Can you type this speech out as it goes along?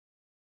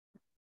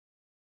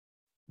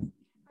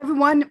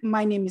Everyone,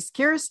 my name is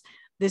Kiris.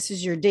 This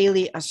is your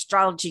daily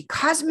astrology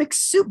cosmic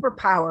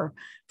superpower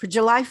for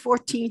July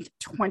 14th,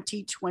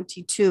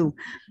 2022.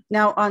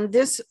 Now, on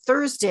this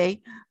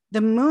Thursday,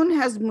 the moon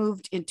has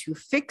moved into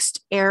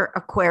fixed air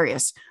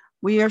Aquarius.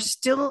 We are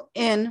still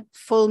in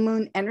full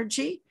moon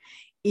energy,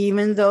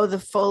 even though the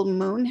full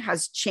moon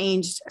has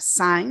changed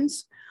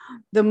signs.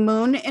 The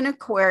moon in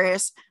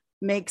Aquarius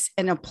makes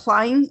an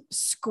applying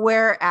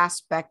square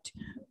aspect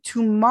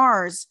to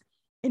Mars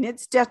in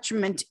its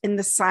detriment in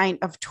the sign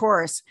of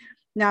Taurus.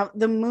 Now,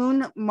 the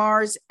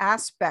moon-Mars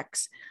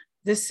aspects,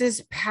 this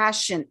is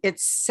passion,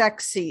 it's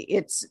sexy,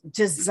 it's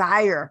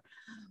desire.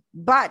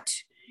 But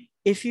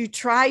if you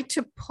try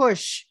to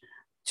push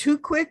too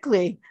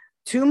quickly,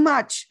 too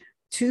much,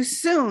 too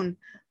soon,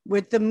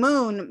 with the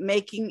moon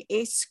making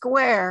a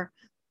square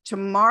to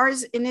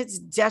Mars in its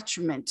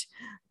detriment,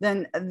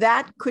 then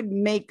that could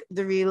make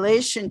the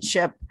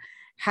relationship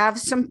have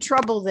some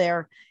trouble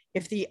there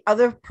if the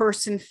other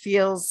person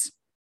feels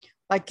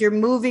like you're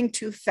moving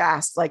too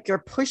fast, like you're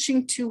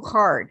pushing too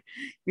hard.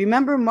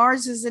 Remember,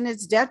 Mars is in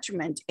its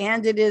detriment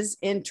and it is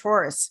in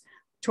Taurus.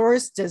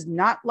 Taurus does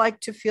not like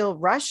to feel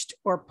rushed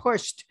or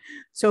pushed.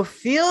 So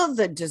feel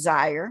the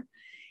desire,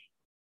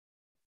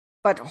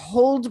 but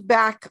hold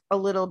back a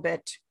little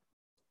bit.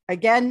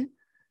 Again,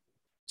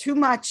 too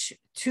much,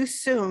 too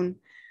soon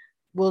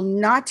will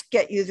not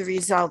get you the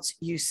results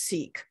you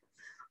seek.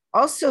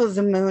 Also,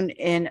 the moon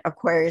in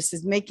Aquarius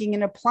is making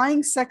an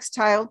applying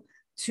sextile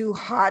to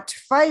hot,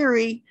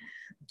 fiery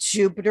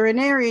Jupiter in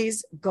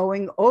Aries,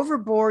 going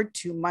overboard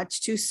too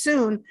much too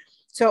soon.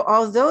 So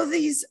although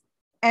these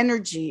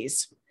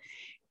energies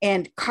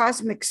and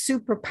cosmic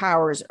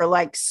superpowers are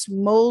like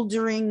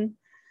smoldering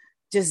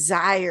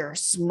desire,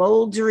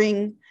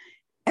 smoldering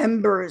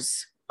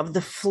embers of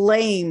the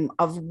flame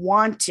of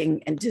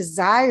wanting and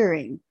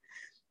desiring,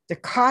 the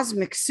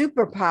cosmic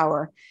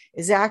superpower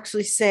is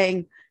actually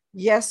saying,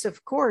 yes,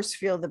 of course,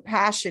 feel the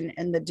passion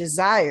and the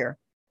desire.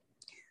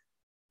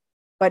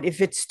 But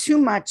if it's too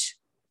much,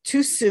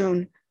 too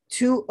soon,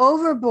 too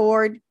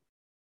overboard,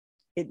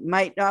 it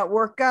might not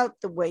work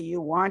out the way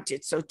you want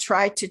it. So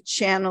try to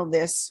channel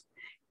this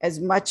as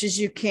much as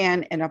you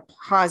can in a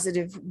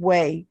positive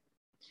way.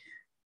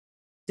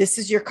 This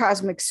is your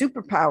cosmic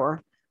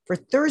superpower for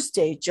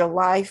Thursday,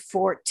 July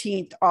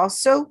 14th.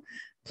 Also,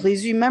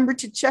 please remember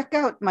to check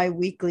out my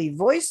weekly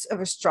Voice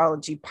of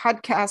Astrology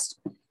podcast,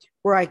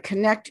 where I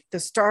connect the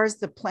stars,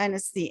 the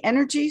planets, the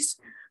energies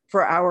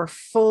for our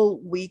full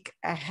week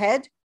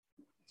ahead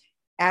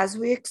as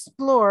we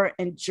explore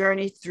and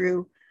journey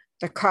through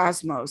the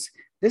cosmos.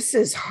 This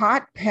is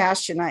hot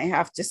passion, I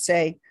have to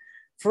say,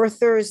 for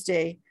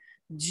Thursday,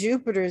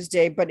 Jupiter's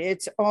day, but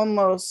it's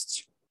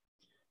almost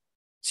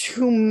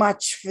too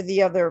much for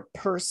the other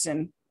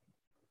person.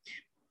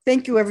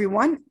 Thank you,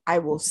 everyone. I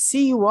will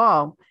see you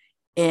all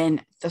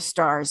in the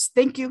stars.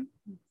 Thank you.